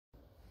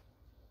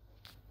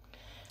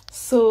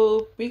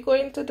So we're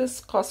going to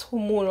discuss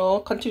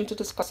continue to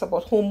discuss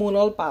about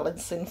hormonal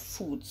balancing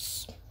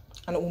foods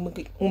and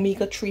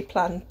omega-3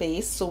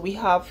 plant-based. So we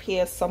have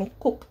here some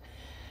cooked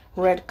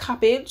red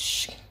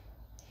cabbage,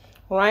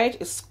 right?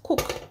 It's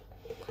cooked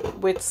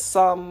with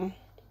some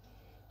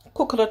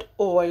coconut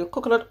oil.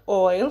 Coconut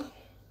oil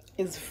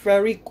is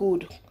very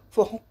good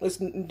for, is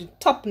the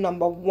top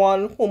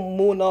 #1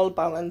 hormonal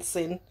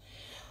balancing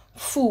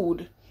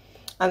food,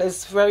 and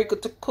it's very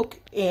good to cook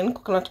in.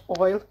 Coconut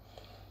oil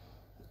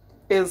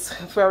is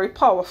very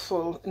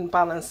powerful in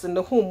balancing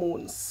the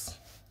hormones,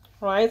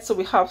 right? So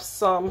we have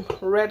some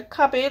red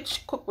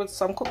cabbage cooked with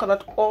some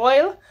coconut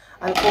oil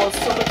and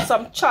also with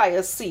some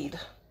chia seed.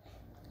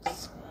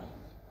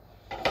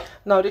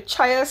 Now the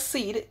chia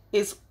seed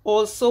is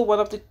also one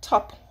of the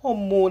top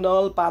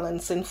hormonal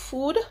balancing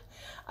food,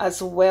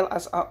 as well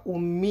as our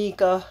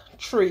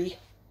omega-3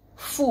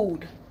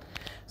 food.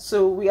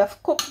 So we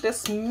have cooked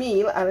this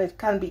meal and it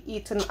can be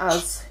eaten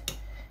as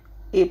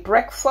a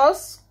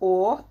breakfast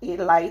or a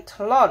light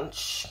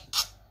lunch.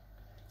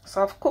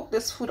 So I've cooked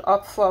this food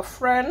up for a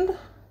friend.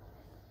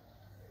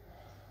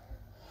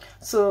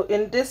 So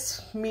in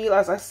this meal,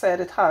 as I said,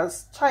 it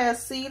has chia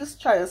seeds.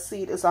 Chia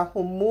seed is a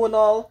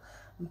hormonal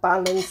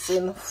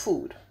balancing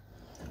food,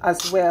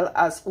 as well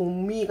as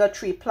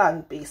omega-3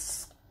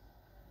 plant-based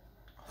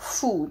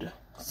food.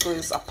 So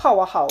it's a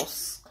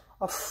powerhouse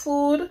of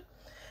food.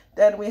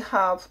 Then we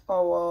have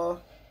our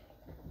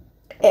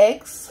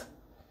eggs.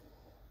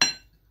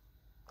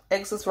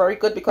 Eggs is very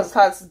good because it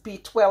has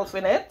B12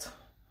 in it.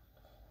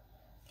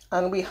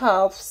 And we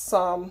have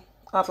some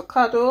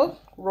avocado,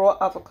 raw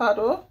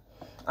avocado.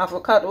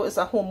 Avocado is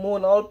a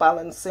hormonal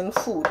balancing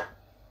food.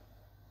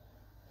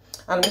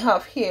 And we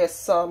have here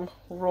some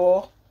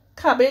raw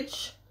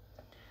cabbage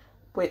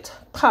with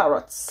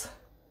carrots,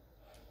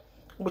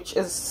 which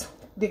is,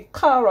 the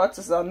carrots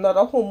is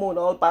another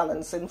hormonal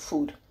balancing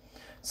food.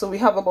 So we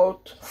have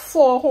about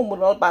 4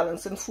 hormonal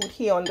balancing food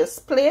here on this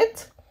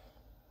plate.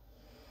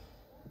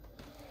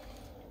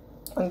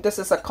 And this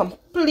is a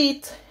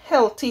complete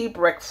healthy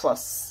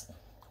breakfast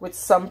with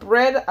some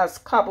bread as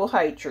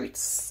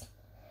carbohydrates.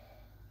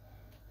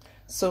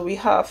 So we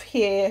have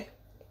here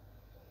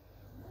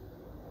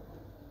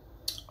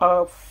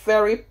a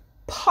very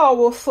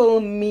powerful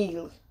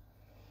meal,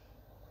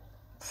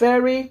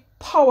 very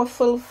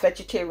powerful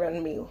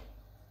vegetarian meal.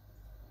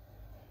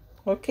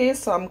 Okay,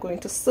 so I'm going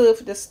to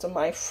serve this to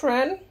my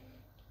friend,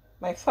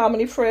 my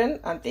family friend,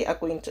 and they are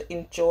going to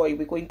enjoy.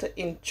 We're going to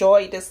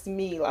enjoy this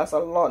meal as a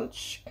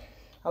lunch,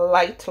 a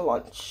light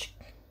lunch.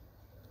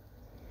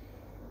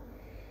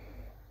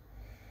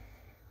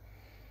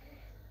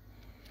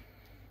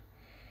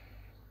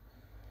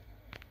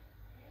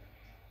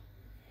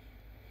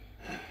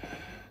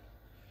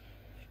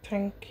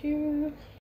 Thank you.